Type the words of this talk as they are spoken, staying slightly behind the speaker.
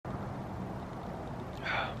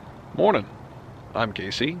Morning. I'm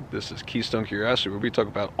Casey. This is Keystone Cuirosity, where we talk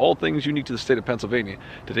about all things unique to the state of Pennsylvania.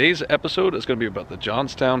 Today's episode is going to be about the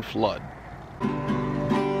Johnstown flood.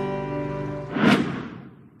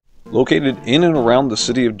 Located in and around the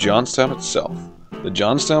city of Johnstown itself, the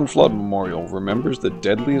Johnstown Flood Memorial remembers the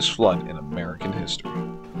deadliest flood in American history.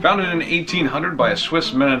 Founded in 1800 by a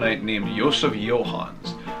Swiss Mennonite named Joseph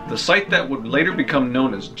Johannes, the site that would later become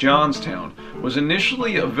known as Johnstown was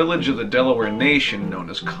initially a village of the Delaware Nation known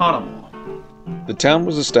as Conemaugh. The town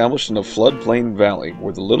was established in a floodplain valley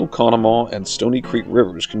where the Little Conemaugh and Stony Creek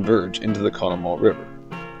rivers converge into the Conemaugh River.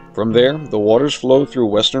 From there, the waters flow through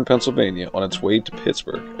western Pennsylvania on its way to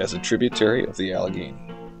Pittsburgh as a tributary of the Allegheny.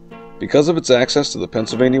 Because of its access to the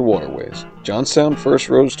Pennsylvania waterways, Johnstown first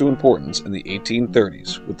rose to importance in the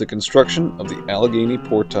 1830s with the construction of the Allegheny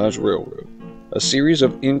Portage Railroad, a series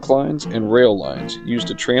of inclines and rail lines used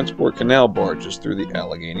to transport canal barges through the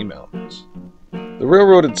Allegheny Mountains. The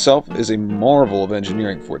railroad itself is a marvel of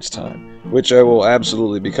engineering for its time, which I will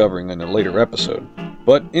absolutely be covering in a later episode.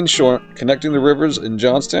 But in short, connecting the rivers in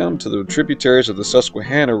Johnstown to the tributaries of the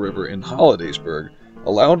Susquehanna River in Hollidaysburg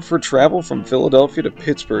allowed for travel from Philadelphia to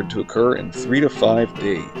Pittsburgh to occur in 3 to 5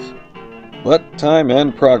 days. But time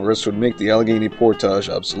and progress would make the Allegheny Portage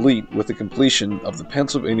obsolete with the completion of the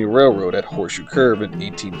Pennsylvania Railroad at Horseshoe Curve in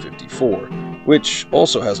 1854, which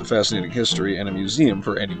also has a fascinating history and a museum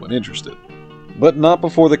for anyone interested. But not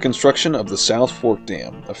before the construction of the South Fork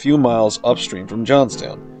Dam, a few miles upstream from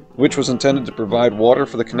Johnstown, which was intended to provide water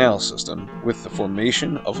for the canal system with the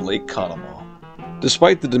formation of Lake Conemaugh.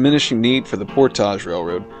 Despite the diminishing need for the Portage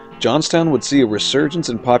Railroad, Johnstown would see a resurgence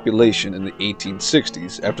in population in the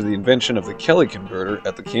 1860s after the invention of the Kelly converter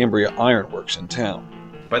at the Cambria Iron Works in town.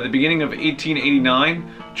 By the beginning of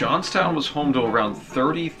 1889, Johnstown was home to around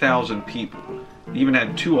 30,000 people. It even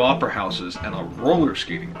had 2 opera houses and a roller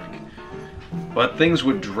skating rink. But things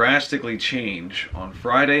would drastically change on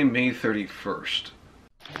Friday, May 31st.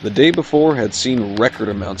 The day before had seen record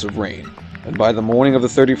amounts of rain, and by the morning of the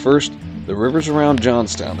 31st, the rivers around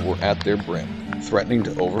Johnstown were at their brim, threatening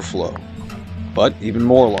to overflow. But even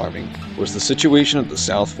more alarming was the situation at the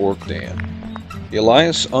South Fork Dam.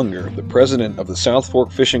 Elias Unger, the president of the South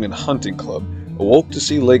Fork Fishing and Hunting Club, awoke to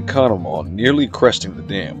see Lake Conemaugh nearly cresting the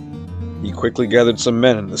dam. He quickly gathered some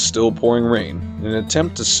men in the still pouring rain in an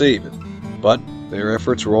attempt to save it, but their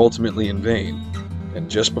efforts were ultimately in vain, and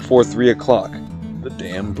just before 3 o'clock, the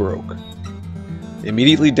dam broke.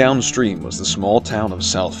 Immediately downstream was the small town of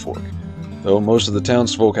South Fork. Though most of the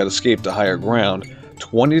townsfolk had escaped to higher ground,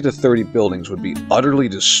 20 to 30 buildings would be utterly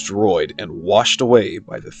destroyed and washed away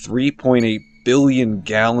by the 3.8 billion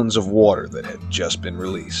gallons of water that had just been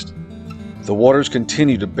released. The waters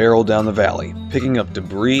continued to barrel down the valley, picking up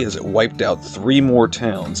debris as it wiped out 3 more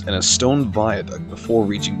towns and a stone viaduct before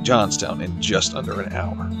reaching Johnstown in just under an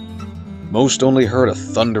hour. Most only heard a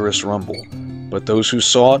thunderous rumble, but those who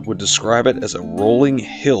saw it would describe it as a rolling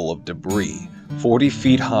hill of debris, 40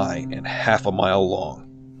 feet high and half a mile long.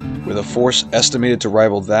 With a force estimated to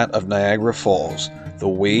rival that of Niagara Falls, the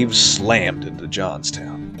waves slammed into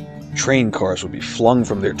Johnstown. Train cars would be flung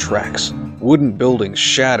from their tracks, wooden buildings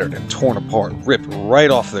shattered and torn apart, ripped right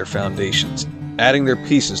off their foundations, adding their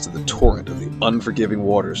pieces to the torrent of the unforgiving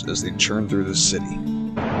waters as they churned through the city.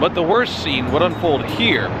 But the worst scene would unfold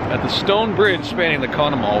here, at the stone bridge spanning the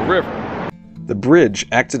Conemaugh River. The bridge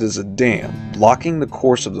acted as a dam, blocking the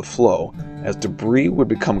course of the flow as debris would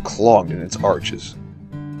become clogged in its arches.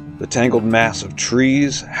 The tangled mass of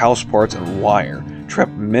trees, house parts, and wire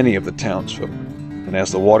trapped many of the townsfolk, and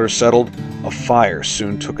as the water settled, a fire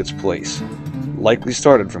soon took its place, likely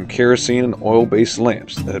started from kerosene and oil-based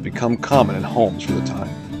lamps that had become common in homes for the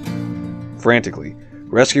time. Frantically,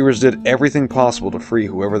 rescuers did everything possible to free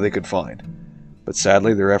whoever they could find, but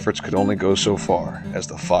sadly their efforts could only go so far as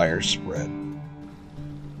the fires spread.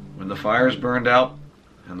 When the fires burned out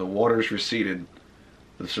and the waters receded,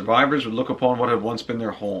 the survivors would look upon what had once been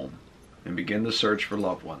their home and begin the search for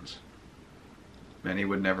loved ones. Many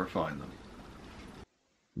would never find them.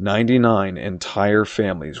 99 entire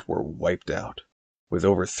families were wiped out, with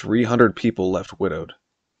over 300 people left widowed.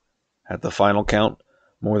 At the final count,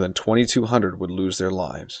 more than 2,200 would lose their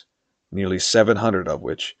lives, nearly 700 of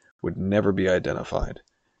which would never be identified,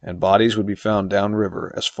 and bodies would be found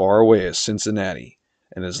downriver as far away as Cincinnati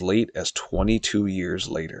and as late as 22 years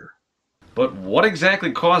later. But what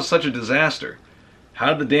exactly caused such a disaster?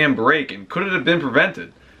 How did the dam break, and could it have been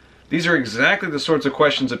prevented? These are exactly the sorts of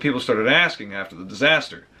questions that people started asking after the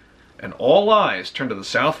disaster, and all eyes turned to the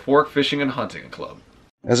South Fork Fishing and Hunting Club.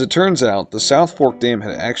 As it turns out, the South Fork Dam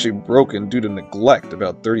had actually broken due to neglect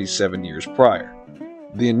about 37 years prior.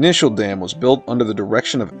 The initial dam was built under the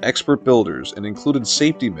direction of expert builders and included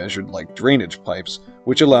safety measures like drainage pipes,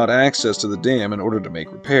 which allowed access to the dam in order to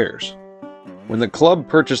make repairs. When the club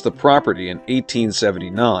purchased the property in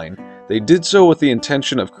 1879, they did so with the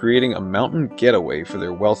intention of creating a mountain getaway for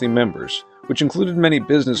their wealthy members, which included many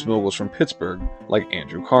business moguls from Pittsburgh like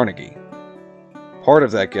Andrew Carnegie. Part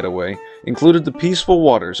of that getaway included the peaceful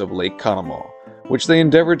waters of Lake Conemaugh, which they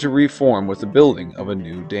endeavored to reform with the building of a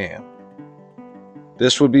new dam.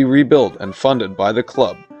 This would be rebuilt and funded by the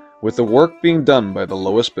club, with the work being done by the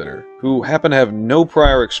lowest bidder, who happened to have no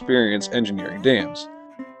prior experience engineering dams.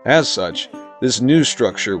 As such, this new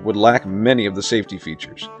structure would lack many of the safety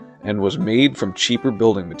features, and was made from cheaper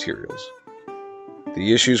building materials.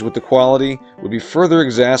 The issues with the quality would be further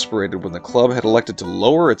exacerbated when the club had elected to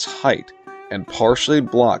lower its height and partially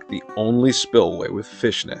block the only spillway with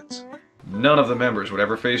fishnets. None of the members would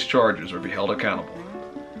ever face charges or be held accountable,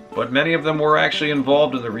 but many of them were actually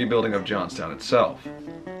involved in the rebuilding of Johnstown itself.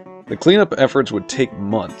 The cleanup efforts would take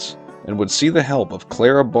months, and would see the help of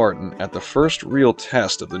Clara Barton at the first real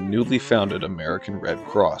test of the newly founded American Red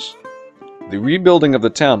Cross. The rebuilding of the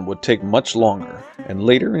town would take much longer, and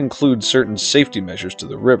later include certain safety measures to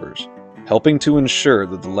the rivers, helping to ensure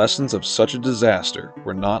that the lessons of such a disaster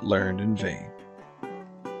were not learned in vain.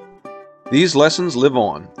 These lessons live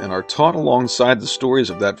on and are taught alongside the stories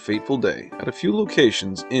of that fateful day at a few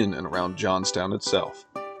locations in and around Johnstown itself.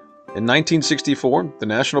 In 1964, the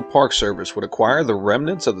National Park Service would acquire the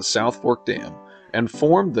remnants of the South Fork Dam and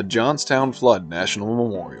form the Johnstown Flood National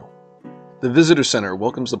Memorial. The Visitor Center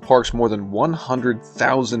welcomes the park's more than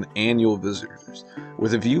 100,000 annual visitors,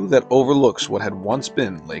 with a view that overlooks what had once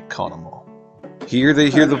been Lake Conemaugh. Here they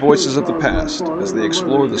hear the voices of the past as they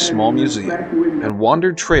explore the small museum and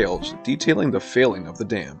wander trails detailing the failing of the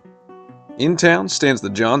dam. In town stands the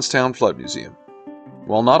Johnstown Flood Museum.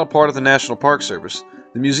 While not a part of the National Park Service,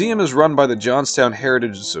 the museum is run by the Johnstown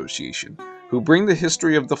Heritage Association, who bring the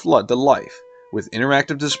history of the flood to life with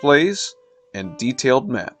interactive displays and detailed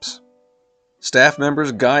maps. Staff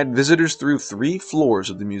members guide visitors through 3 floors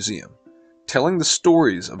of the museum, telling the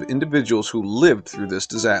stories of individuals who lived through this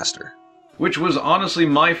disaster. Which was honestly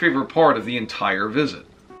my favorite part of the entire visit.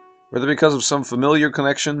 Whether because of some familiar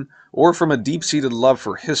connection or from a deep-seated love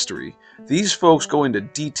for history, these folks go into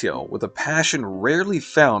detail with a passion rarely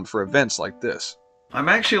found for events like this. I'm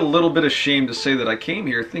actually a little bit ashamed to say that I came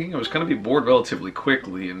here thinking I was going to be bored relatively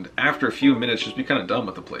quickly and after a few minutes just be kind of done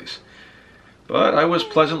with the place. But I was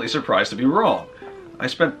pleasantly surprised to be wrong. I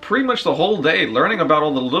spent pretty much the whole day learning about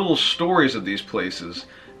all the little stories of these places,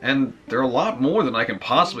 and there are a lot more than I can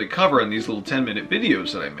possibly cover in these little 10-minute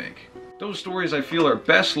videos that I make. Those stories I feel are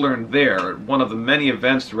best learned there at one of the many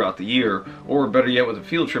events throughout the year, or better yet with the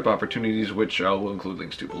field trip opportunities, which I will include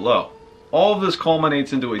links to below. All of this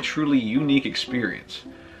culminates into a truly unique experience.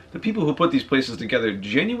 The people who put these places together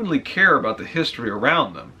genuinely care about the history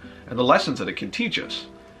around them and the lessons that it can teach us,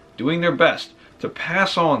 doing their best to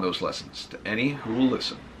pass on those lessons to any who will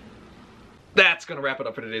listen. That's going to wrap it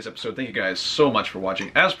up for today's episode. Thank you guys so much for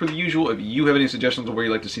watching. As per the usual, if you have any suggestions of where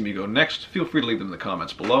you'd like to see me go next, feel free to leave them in the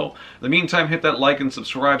comments below. In the meantime, hit that like and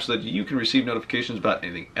subscribe so that you can receive notifications about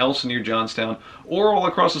anything else near Johnstown or all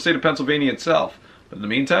across the state of Pennsylvania itself. But in the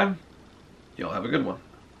meantime, y'all have a good one.